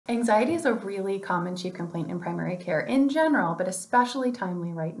Anxiety is a really common chief complaint in primary care in general, but especially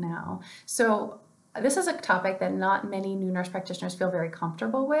timely right now. So, this is a topic that not many new nurse practitioners feel very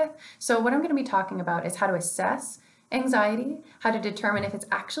comfortable with. So, what I'm going to be talking about is how to assess anxiety, how to determine if it's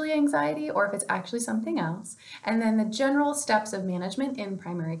actually anxiety or if it's actually something else, and then the general steps of management in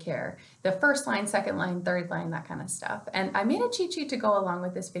primary care, the first line, second line, third line, that kind of stuff. And I made a cheat sheet to go along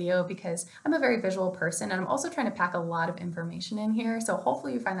with this video because I'm a very visual person and I'm also trying to pack a lot of information in here. So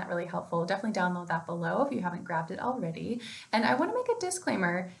hopefully you find that really helpful. Definitely download that below if you haven't grabbed it already. And I want to make a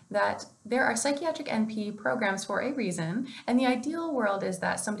disclaimer that there are psychiatric NP programs for a reason. And the ideal world is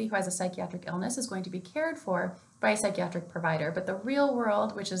that somebody who has a psychiatric illness is going to be cared for by a psychiatric provider. But the real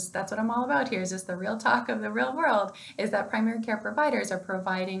world, that's what I'm all about here, is just the real talk of the real world, is that primary care providers are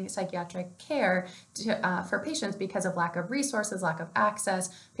providing psychiatric care for patients because of lack of resources, lack of access,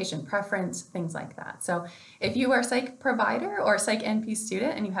 patient preference, things like that. So if you are a psych provider or psych NP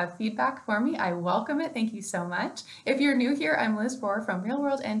student and you have feedback for me, I welcome it. Thank you so much. If you're new here, I'm Liz Bohr from Real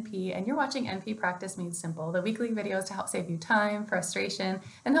World NP, and you're watching NP Practice Made Simple, the weekly videos to help save you time, frustration,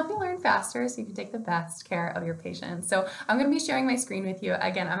 and help you learn faster so you can take the best care of your patients. So I'm going to be sharing my screen with you.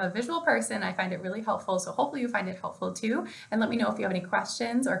 Again, I'm a visual person. I find it really helpful, so hopefully you find it helpful too. And let me know if you have any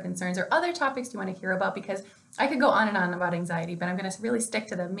questions or concerns or other topics you want to hear about, because I could go on and on about anxiety, but I'm going to really stick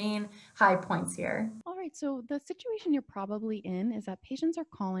to the main high points here. All right, so the situation you're probably in is that patients are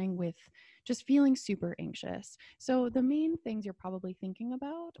calling with just feeling super anxious. So the main things you're probably thinking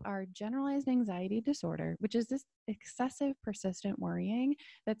about are generalized anxiety disorder, which is this excessive persistent worrying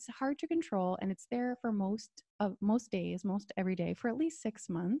that's hard to control, and it's there for most days, most every day for at least 6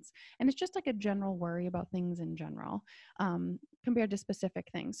 months. And it's just like a general worry about things in general, compared to specific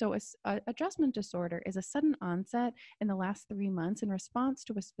things. So adjustment disorder is a sudden onset in the last 3 months in response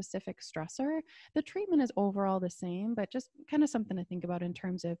to a specific stressor. The treatment is overall the same, but just kind of something to think about in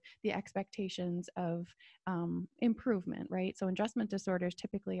terms of the expectations of improvement, right? So adjustment disorder is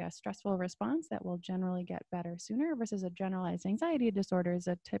typically a stressful response that will generally get better sooner, versus a generalized anxiety disorder is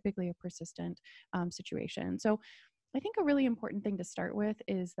typically a persistent situation. So I think a really important thing to start with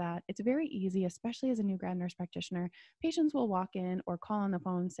is that it's very easy, especially as a new grad nurse practitioner. Patients will walk in or call on the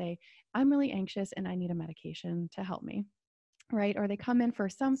phone and say, I'm really anxious and I need a medication to help me, right? Or they come in for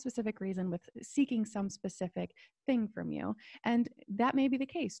some specific reason with seeking some specific thing from you. And that may be the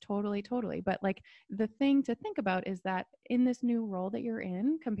case, totally, totally. But like the thing to think about is that in this new role that you're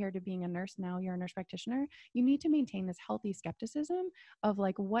in, compared to being a nurse now, you're a nurse practitioner, you need to maintain this healthy skepticism of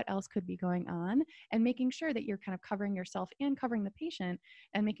like what else could be going on, and making sure that you're kind of covering yourself and covering the patient,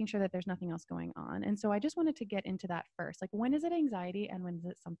 and making sure that there's nothing else going on. And so I just wanted to get into that first. Like, when is it anxiety and when is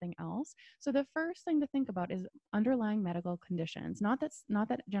it something else? So the first thing to think about is underlying medical conditions. Not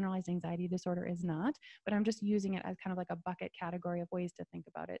that generalized anxiety disorder is not, but I'm just using it as kind of like a bucket category of ways to think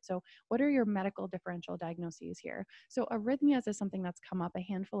about it. So what are your medical differential diagnoses here? So arrhythmias is something that's come up a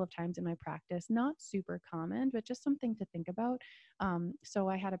handful of times in my practice, not super common, but just something to think about. So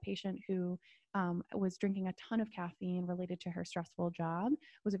I had a patient who was drinking a ton of caffeine related to her stressful job,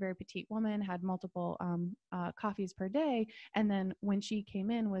 was a very petite woman, had multiple coffees per day. And then when she came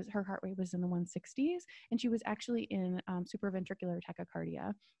in, was her heart rate was in the 160s, and she was actually in supraventricular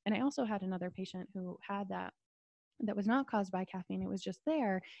tachycardia. And I also had another patient who had that was not caused by caffeine. It was just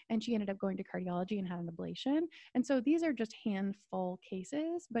there. And she ended up going to cardiology and had an ablation. And so these are just handful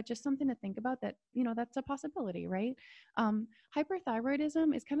cases, but just something to think about that, that's a possibility, right?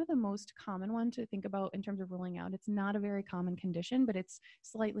 Hyperthyroidism is kind of the most common one to think about in terms of ruling out. It's not a very common condition, but it's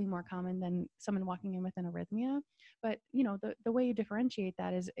slightly more common than someone walking in with an arrhythmia. But, the way you differentiate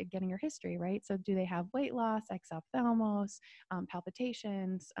that is getting your history, right? So do they have weight loss, exophthalmos,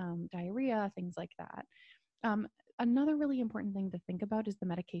 palpitations, diarrhea, things like that? Um, Another really important thing to think about is the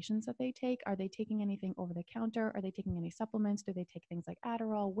medications that they take. Are they taking anything over the counter? Are they taking any supplements? Do they take things like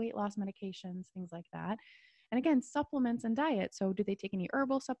Adderall, weight loss medications, things like that? And again, supplements and diet. So do they take any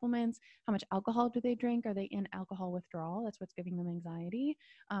herbal supplements? How much alcohol do they drink? Are they in alcohol withdrawal? That's what's giving them anxiety,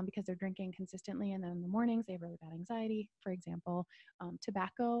 because they're drinking consistently. And then in the mornings, they have really bad anxiety. For example,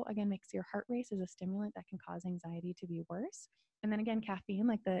 tobacco, again, makes your heart race as a stimulant that can cause anxiety to be worse. And then again, caffeine,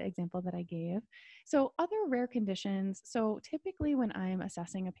 like the example that I gave. So other rare conditions. So typically when I'm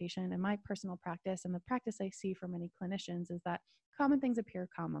assessing a patient in my personal practice, and the practice I see for many clinicians, is that common things appear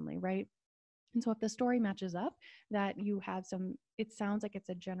commonly, right? And so if the story matches up, that you have it sounds like it's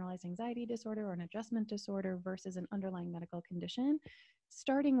a generalized anxiety disorder or an adjustment disorder versus an underlying medical condition,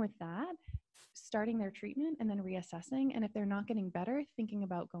 starting with that, starting their treatment and then reassessing. And if they're not getting better, thinking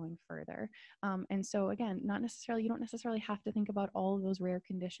about going further. And so again, you don't necessarily have to think about all of those rare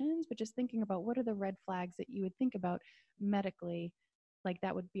conditions, but just thinking about what are the red flags that you would think about medically like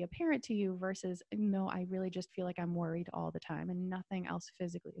that would be apparent to you versus, no, I really just feel like I'm worried all the time and nothing else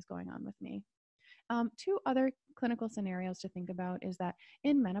physically is going on with me. Two other clinical scenarios to think about is that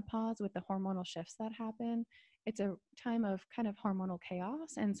in menopause, with the hormonal shifts that happen, it's a time of kind of hormonal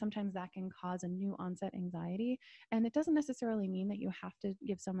chaos, and sometimes that can cause a new onset anxiety. And it doesn't necessarily mean that you have to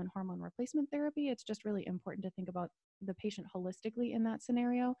give someone hormone replacement therapy. It's just really important to think about the patient holistically in that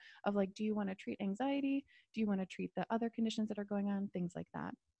scenario of like, do you want to treat anxiety? Do you want to treat the other conditions that are going on? Things like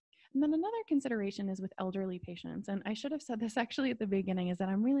that. And then another consideration is with elderly patients. And I should have said this actually at the beginning, is that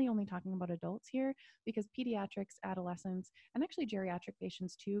I'm really only talking about adults here because pediatrics, adolescents, and actually geriatric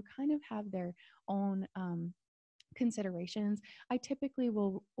patients too kind of have their own considerations. I typically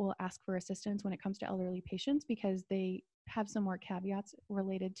will ask for assistance when it comes to elderly patients because they have some more caveats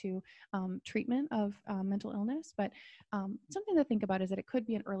related to treatment of mental illness. But something to think about is that it could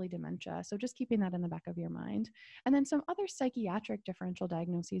be an early dementia. So just keeping that in the back of your mind. And then some other psychiatric differential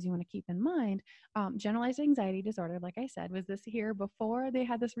diagnoses you want to keep in mind. Generalized anxiety disorder, like I said, was this here before they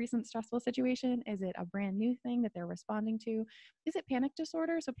had this recent stressful situation? Is it a brand new thing that they're responding to? Is it panic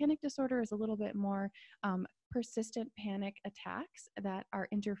disorder? So panic disorder is a little bit more persistent panic attacks that are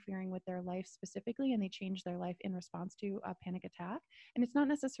interfering with their life specifically, and they change their life in response to a panic attack. And it's not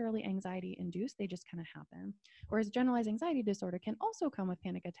necessarily anxiety induced, they just kind of happen. Whereas generalized anxiety disorder can also come with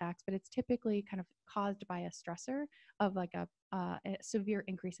panic attacks, but it's typically kind of caused by a stressor of like a severe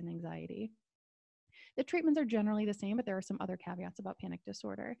increase in anxiety. The treatments are generally the same, but there are some other caveats about panic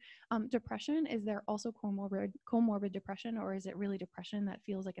disorder. Depression, is there also comorbid depression, or is it really depression that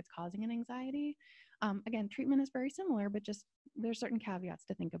feels like it's causing an anxiety? Again, treatment is very similar, but just there's certain caveats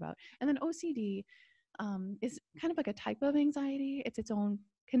to think about. And then OCD is kind of like a type of anxiety. It's its own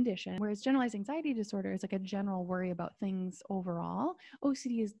condition, whereas generalized anxiety disorder is like a general worry about things overall.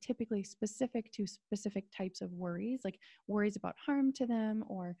 OCD is typically specific to specific types of worries, like worries about harm to them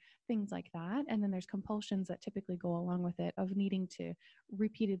or things like that. And then there's compulsions that typically go along with it of needing to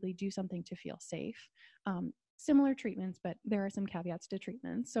repeatedly do something to feel safe. Similar treatments, but there are some caveats to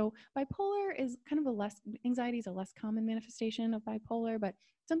treatments. So bipolar is kind of anxiety is a less common manifestation of bipolar, but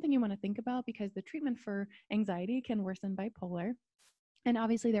something you want to think about because the treatment for anxiety can worsen bipolar. And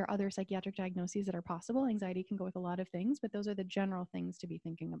obviously, there are other psychiatric diagnoses that are possible. Anxiety can go with a lot of things, but those are the general things to be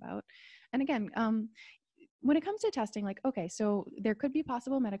thinking about. And again, when it comes to testing, like, okay, so there could be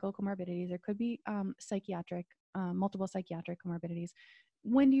possible medical comorbidities, there could be multiple psychiatric comorbidities.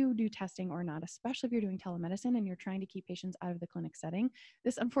 When do you do testing or not, especially if you're doing telemedicine and you're trying to keep patients out of the clinic setting?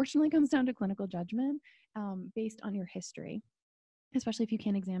 This unfortunately comes down to clinical judgment based on your history, especially if you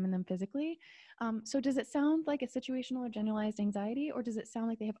can't examine them physically. So does it sound like a situational or generalized anxiety, or does it sound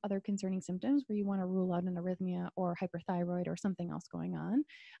like they have other concerning symptoms where you want to rule out an arrhythmia or hyperthyroid or something else going on?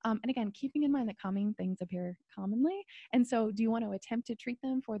 And again, keeping in mind that common things appear commonly. And so do you want to attempt to treat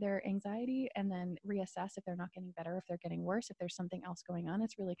them for their anxiety and then reassess if they're not getting better, if they're getting worse, if there's something else going on?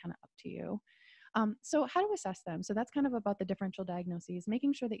 It's really kind of up to you. So how to assess them? So that's kind of about the differential diagnoses,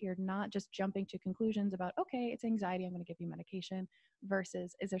 making sure that you're not just jumping to conclusions about, okay, it's anxiety, I'm going to give you medication,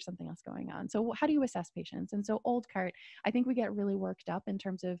 versus is there something else going on? So how do you assess patients? And so old cart, I think we get really worked up in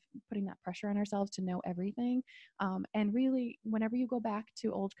terms of putting that pressure on ourselves to know everything. And really, whenever you go back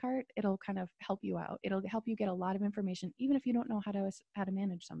to old cart, it'll kind of help you out. It'll help you get a lot of information, even if you don't know how to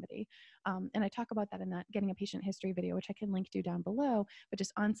manage somebody. And I talk about that in that getting a patient history video, which I can link to down below, but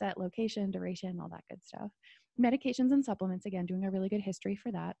just onset, location, duration, all that good stuff. Medications and supplements, again, doing a really good history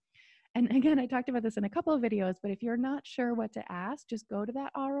for that. And again, I talked about this in a couple of videos, but if you're not sure what to ask, just go to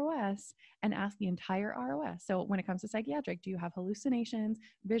that ROS and ask the entire ROS. So when it comes to psychiatric, do you have hallucinations,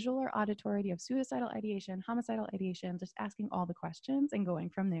 visual or auditory? Do you have suicidal ideation, homicidal ideation? Just asking all the questions and going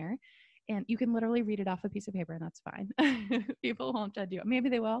from there. And you can literally read it off a piece of paper and that's fine. People won't judge you. Maybe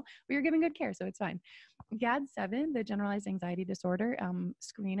they will, but you're giving good care, so it's fine. GAD-7, the generalized anxiety disorder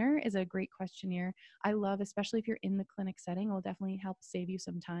screener, is a great questionnaire. I love, especially if you're in the clinic setting, it will definitely help save you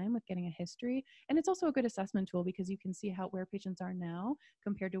some time with getting a history. And it's also a good assessment tool because you can see where patients are now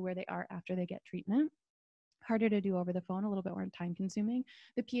compared to where they are after they get treatment. Harder to do over the phone, a little bit more time consuming.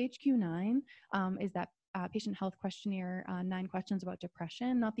 The PHQ-9 is that patient health questionnaire, 9 questions about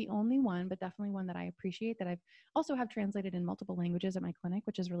depression. Not the only one, but definitely one that I appreciate, that I've also have translated in multiple languages at my clinic,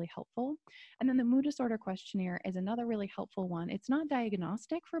 which is really helpful. And then the mood disorder questionnaire is another really helpful one. It's not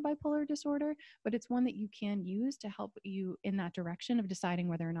diagnostic for bipolar disorder, but it's one that you can use to help you in that direction of deciding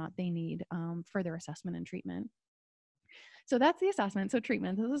whether or not they need further assessment and treatment. So that's the assessment. So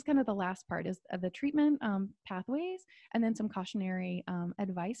treatment. This is kind of the last part is the treatment pathways, and then some cautionary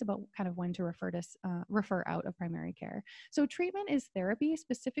advice about kind of when to refer out of primary care. So treatment is therapy,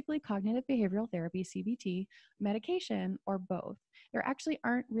 specifically cognitive behavioral therapy, CBT, medication, or both. There actually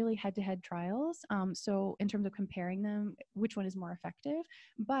aren't really head-to-head trials. So in terms of comparing them, which one is more effective,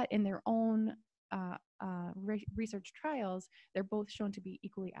 but in their own research trials, they're both shown to be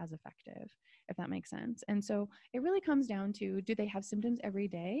equally as effective, if that makes sense. And so it really comes down to, do they have symptoms every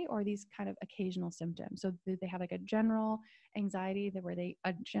day, or these kind of occasional symptoms? So do they have like a general anxiety that where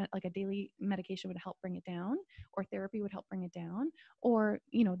like a daily medication would help bring it down, or therapy would help bring it down? Or,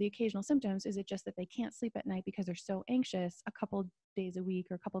 the occasional symptoms, is it just that they can't sleep at night because they're so anxious a couple days a week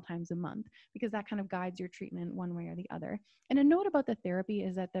or a couple times a month? Because that kind of guides your treatment one way or the other. And a note about the therapy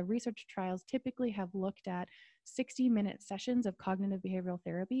is that the research trials typically have looked at 60-minute sessions of cognitive behavioral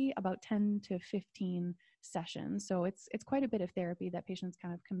therapy, about 10 to 15 sessions. So it's quite a bit of therapy that patients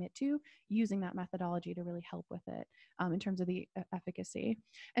kind of commit to, using that methodology to really help with it in terms of the efficacy.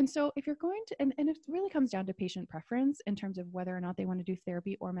 And so if you're going to, and it really comes down to patient preference in terms of whether or not they want to do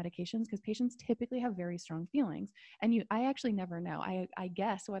therapy or medications, because patients typically have very strong feelings. And I actually never know. I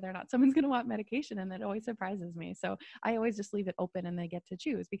guess whether or not someone's going to want medication, and that always surprises me. So I always just leave it open and they get to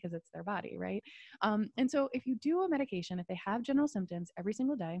choose because it's their body, right? And so if you do a medication, if they have general symptoms every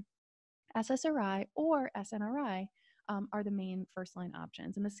single day, SSRI or SNRI are the main first line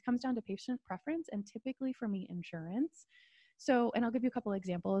options. And this comes down to patient preference and typically for me, insurance. So, and I'll give you a couple of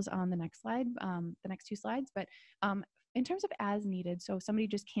examples on the next slide, the next two slides, but in terms of as needed, so somebody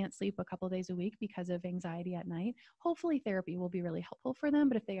just can't sleep a couple of days a week because of anxiety at night, hopefully therapy will be really helpful for them.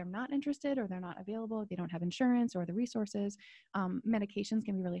 But if they are not interested, or they're not available, if they don't have insurance or the resources, medications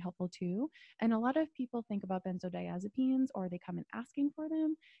can be really helpful too. And a lot of people think about benzodiazepines, or they come in asking for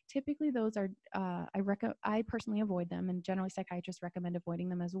them. Typically those are, I personally avoid them, and generally psychiatrists recommend avoiding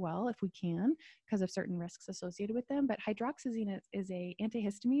them as well if we can, because of certain risks associated with them. But hydroxyzine is a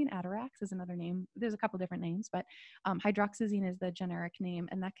antihistamine. Atarax is another name. There's a couple different names, but hydroxyzine is the generic name,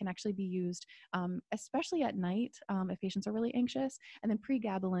 and that can actually be used especially at night if patients are really anxious. And then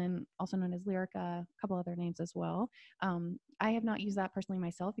pregabalin, also known as Lyrica, a couple other names as well. I have not used that personally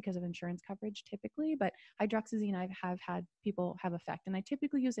myself because of insurance coverage typically, but hydroxyzine I have had people have effect, and I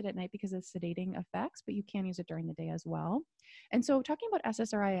typically use it at night because of sedating effects, but you can use it during the day as well. And so talking about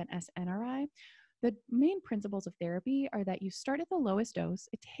SSRI and SNRI, the main principles of therapy are that you start at the lowest dose.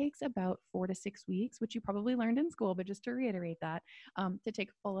 It takes about 4 to 6 weeks, which you probably learned in school, but just to reiterate that, to take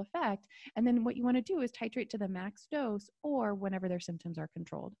full effect. And then what you want to do is titrate to the max dose, or whenever their symptoms are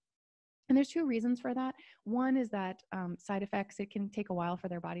controlled. And there's two reasons for that. One is that side effects, it can take a while for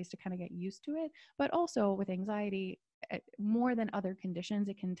their bodies to kind of get used to it. But also with anxiety, more than other conditions,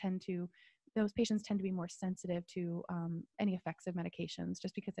 it can tend to, those patients tend to be more sensitive to any effects of medications,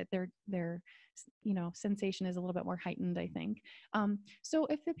 just because their sensation is a little bit more heightened, I think. So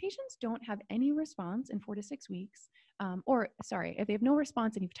if the patients don't have any response in 4 to 6 weeks, if they have no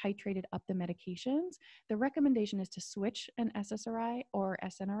response and you've titrated up the medications, the recommendation is to switch an SSRI or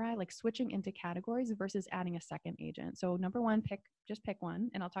SNRI, like switching into categories versus adding a second agent. So number one, just pick one,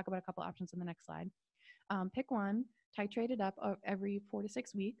 and I'll talk about a couple options on the next slide. Pick one, titrate it up every 4 to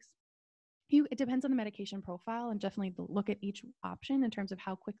 6 weeks. It depends on the medication profile, and definitely look at each option in terms of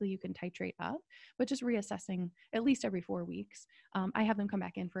how quickly you can titrate up, but just reassessing at least every 4 weeks. I have them come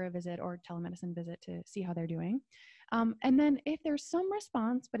back in for a visit or telemedicine visit to see how they're doing. And then if there's some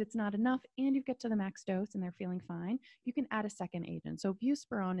response, but it's not enough, and you get to the max dose and they're feeling fine, you can add a second agent. So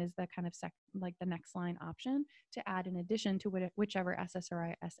buspirone is the kind of like the next line option to add in addition to whichever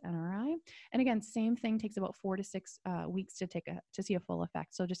SSRI, SNRI. And again, same thing, takes about 4 to 6 weeks to see a full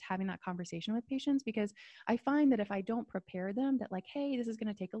effect. So just having that conversation with patients, because I find that if I don't prepare them that like, hey, this is going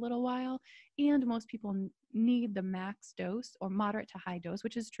to take a little while, and most people need the max dose or moderate to high dose,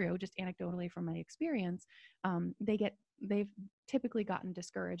 which is true, just anecdotally from my experience, they've typically gotten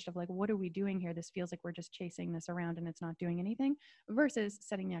discouraged of like, what are we doing here? This feels like we're just chasing this around and it's not doing anything, versus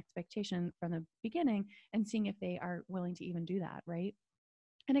setting the expectation from the beginning and seeing if they are willing to even do that, right?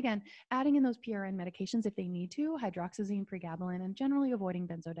 And again, adding in those PRN medications if they need to, hydroxyzine, pregabalin, and generally avoiding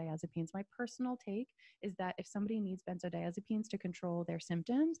benzodiazepines. My personal take is that if somebody needs benzodiazepines to control their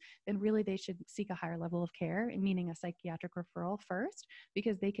symptoms, then really they should seek a higher level of care, meaning a psychiatric referral first,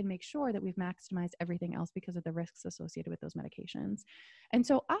 because they can make sure that we've maximized everything else because of the risks associated with those medications. And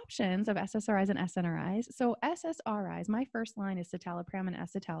so options of SSRIs and SNRIs. So SSRIs, my first line is citalopram and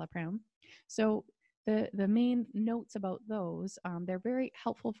escitalopram. So the main notes about those, they're very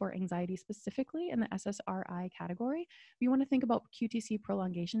helpful for anxiety specifically in the SSRI category. If you want to think about QTC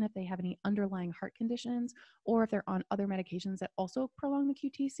prolongation, if they have any underlying heart conditions, or if they're on other medications that also prolong the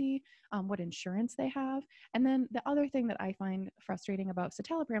QTC, what insurance they have. And then the other thing that I find frustrating about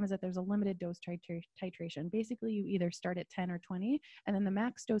citalopram is that there's a limited dose titration. Basically, you either start at 10 or 20, and then the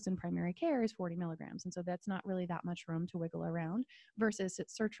max dose in primary care is 40 milligrams. And so that's not really that much room to wiggle around, versus at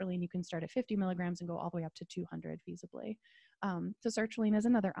sertraline, you can start at 50 milligrams and go all the way up to 200 feasibly. So sertraline is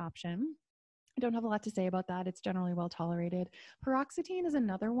another option. I don't have a lot to say about that. It's generally well tolerated. Paroxetine is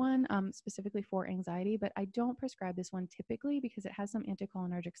another one, specifically for anxiety, but I don't prescribe this one typically because it has some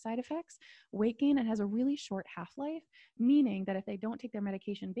anticholinergic side effects. Weight gain, it has a really short half-life, meaning that if they don't take their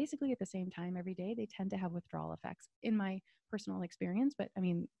medication basically at the same time every day, they tend to have withdrawal effects, in my personal experience, but I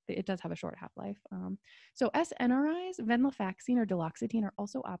mean, it does have a short half-life. So SNRIs, venlafaxine or duloxetine are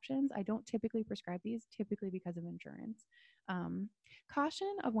also options. I don't typically prescribe these, typically because of insurance.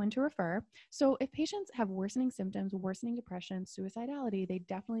 Caution of when to refer. So if patients have worsening symptoms, worsening depression, suicidality, they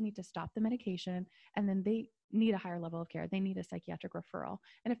definitely need to stop the medication, and then they need a higher level of care. They need a psychiatric referral.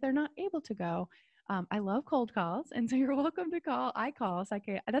 And if they're not able to go, I love cold calls, and so you're welcome to call. I call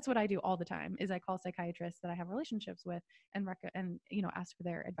that's what I do all the time, is I call psychiatrists that I have relationships with and ask for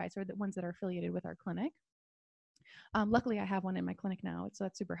their advice, or the ones that are affiliated with our clinic. Luckily, I have one in my clinic now, so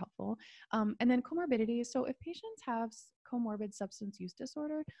that's super helpful. And then comorbidities. So if patients have comorbid substance use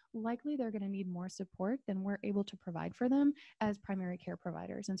disorder, likely they're going to need more support than we're able to provide for them as primary care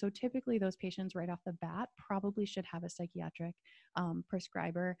providers. And so typically those patients right off the bat probably should have a psychiatric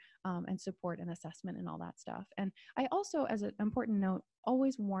prescriber and support and assessment and all that stuff. And I also, as an important note,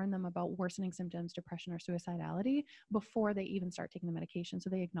 always warn them about worsening symptoms, depression, or suicidality before they even start taking the medication. So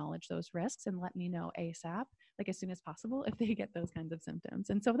they acknowledge those risks and let me know ASAP, like as soon as possible, if they get those kinds of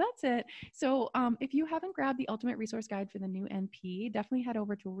symptoms. And so that's it. So if you haven't grabbed the Ultimate Resource Guide for the new NP, definitely head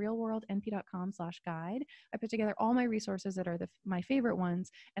over to realworldnp.com/guide. I put together all my resources that are my favorite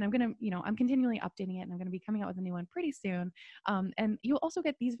ones, and I'm going to, I'm continually updating it, and I'm going to be coming out with a new one pretty soon. And you'll also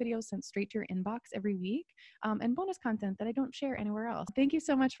get these videos sent straight to your inbox every week, and bonus content that I don't share anywhere else. Thank you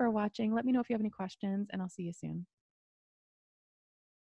so much for watching. Let me know if you have any questions, and I'll see you soon.